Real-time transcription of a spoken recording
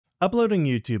Uploading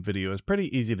YouTube video is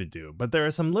pretty easy to do, but there are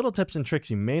some little tips and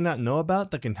tricks you may not know about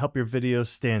that can help your videos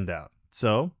stand out.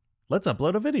 So, let's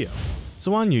upload a video.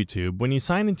 So on YouTube, when you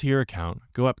sign into your account,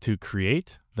 go up to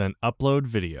Create, then Upload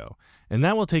Video, and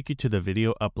that will take you to the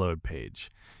video upload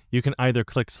page. You can either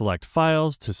click Select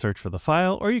Files to search for the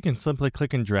file, or you can simply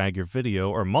click and drag your video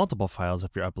or multiple files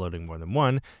if you're uploading more than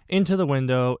one into the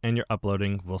window and your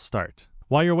uploading will start.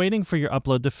 While you're waiting for your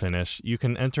upload to finish, you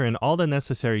can enter in all the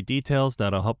necessary details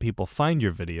that'll help people find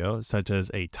your video, such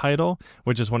as a title,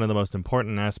 which is one of the most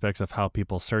important aspects of how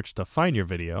people search to find your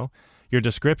video, your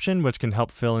description, which can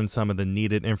help fill in some of the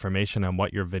needed information on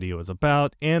what your video is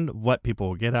about and what people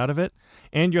will get out of it,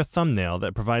 and your thumbnail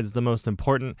that provides the most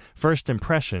important first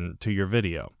impression to your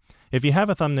video. If you have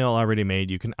a thumbnail already made,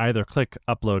 you can either click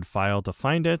Upload File to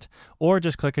find it, or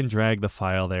just click and drag the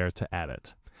file there to add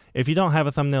it. If you don't have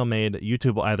a thumbnail made,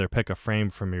 YouTube will either pick a frame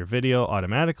from your video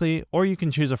automatically, or you can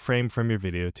choose a frame from your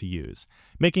video to use.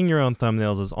 Making your own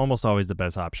thumbnails is almost always the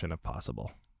best option if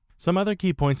possible. Some other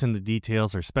key points in the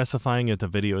details are specifying if the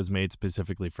video is made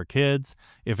specifically for kids,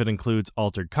 if it includes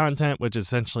altered content, which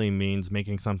essentially means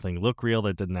making something look real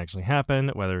that didn't actually happen,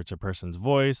 whether it's a person's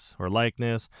voice or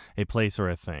likeness, a place, or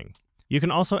a thing. You can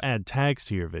also add tags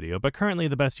to your video, but currently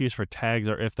the best use for tags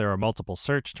are if there are multiple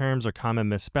search terms or common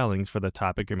misspellings for the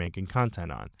topic you're making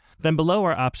content on. Then below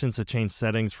are options to change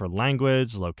settings for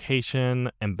language,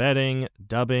 location, embedding,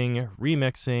 dubbing,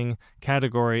 remixing,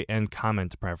 category, and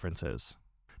comment preferences.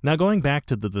 Now going back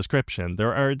to the description,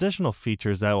 there are additional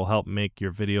features that will help make your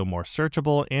video more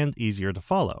searchable and easier to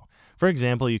follow. For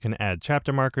example, you can add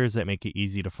chapter markers that make it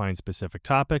easy to find specific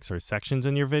topics or sections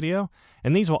in your video,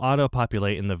 and these will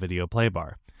auto-populate in the video play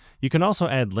bar. You can also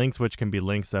add links, which can be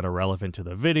links that are relevant to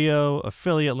the video,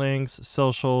 affiliate links,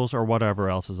 socials, or whatever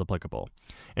else is applicable.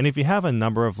 And if you have a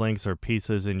number of links or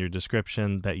pieces in your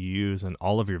description that you use in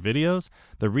all of your videos,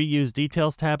 the Reuse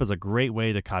Details tab is a great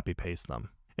way to copy-paste them.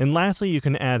 And lastly, you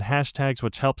can add hashtags,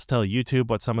 which helps tell YouTube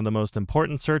what some of the most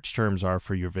important search terms are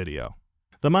for your video.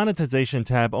 The Monetization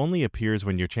tab only appears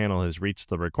when your channel has reached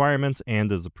the requirements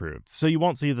and is approved, so you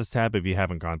won't see this tab if you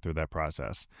haven't gone through that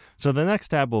process. So the next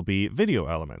tab will be Video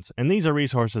Elements, and these are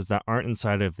resources that aren't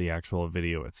inside of the actual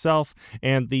video itself,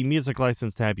 and the Music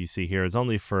License tab you see here is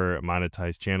only for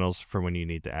monetized channels for when you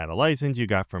need to add a license you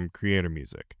got from Creator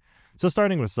Music. So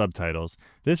starting with subtitles,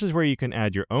 this is where you can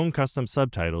add your own custom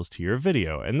subtitles to your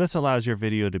video, and this allows your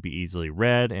video to be easily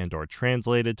read and or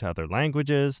translated to other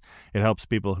languages. It helps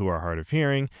people who are hard of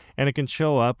hearing, and it can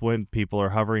show up when people are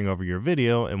hovering over your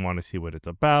video and want to see what it's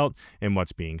about and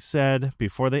what's being said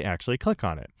before they actually click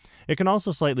on it. It can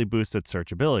also slightly boost its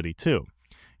searchability too.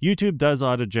 YouTube does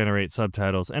auto-generate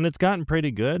subtitles, and it's gotten pretty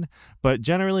good, but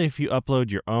generally if you upload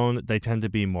your own, they tend to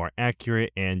be more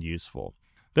accurate and useful.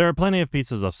 There are plenty of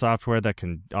pieces of software that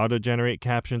can auto-generate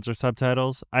captions or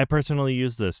subtitles. I personally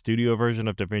use the studio version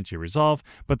of DaVinci Resolve,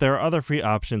 but there are other free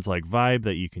options like Vibe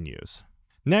that you can use.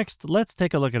 Next, let's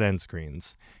take a look at end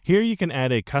screens. Here you can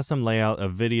add a custom layout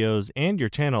of videos and your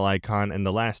channel icon in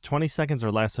the last 20 seconds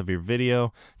or less of your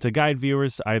video to guide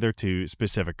viewers either to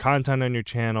specific content on your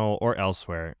channel or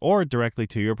elsewhere, or directly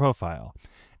to your profile.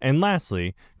 And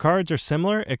lastly, cards are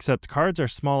similar, except cards are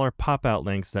smaller pop-out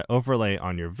links that overlay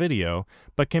on your video,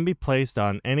 but can be placed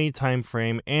on any time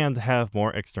frame and have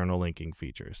more external linking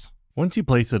features. Once you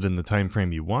place it in the time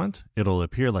frame you want, it'll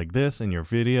appear like this in your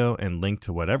video and link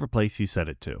to whatever place you set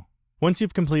it to. Once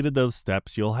you've completed those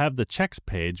steps, you'll have the checks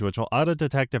page, which will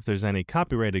auto-detect if there's any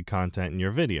copyrighted content in your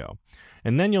video.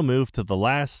 And then you'll move to the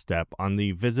last step on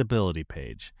the visibility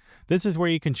page. This is where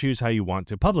you can choose how you want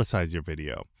to publicize your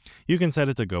video. You can set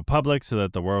it to go public so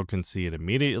that the world can see it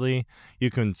immediately. You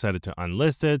can set it to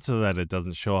unlisted so that it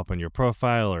doesn't show up on your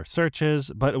profile or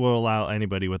searches, but it will allow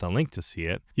anybody with a link to see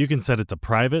it. You can set it to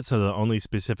private so that only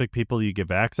specific people you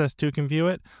give access to can view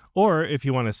it. Or if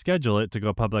you want to schedule it to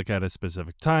go public at a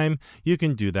specific time, you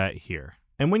can do that here.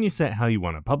 And when you set how you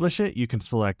want to publish it, you can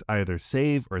select either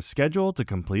save or schedule to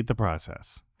complete the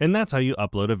process. And that's how you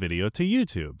upload a video to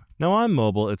YouTube. Now on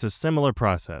mobile, it's a similar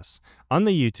process. On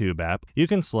the YouTube app, you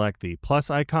can select the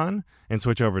plus icon and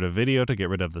switch over to video to get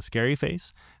rid of the scary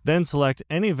face, then select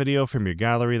any video from your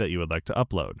gallery that you would like to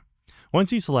upload.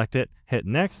 Once you select it, hit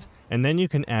next, and then you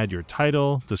can add your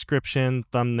title, description,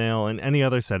 thumbnail, and any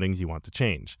other settings you want to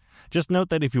change. Just note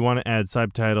that if you want to add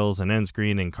subtitles and end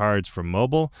screen and cards from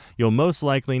mobile, you'll most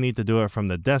likely need to do it from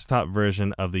the desktop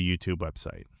version of the YouTube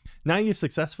website. Now you've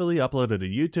successfully uploaded a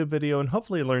YouTube video and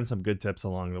hopefully learned some good tips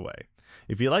along the way.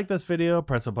 If you like this video,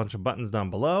 press a bunch of buttons down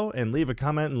below and leave a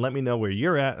comment and let me know where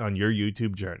you're at on your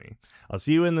YouTube journey. I'll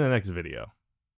see you in the next video.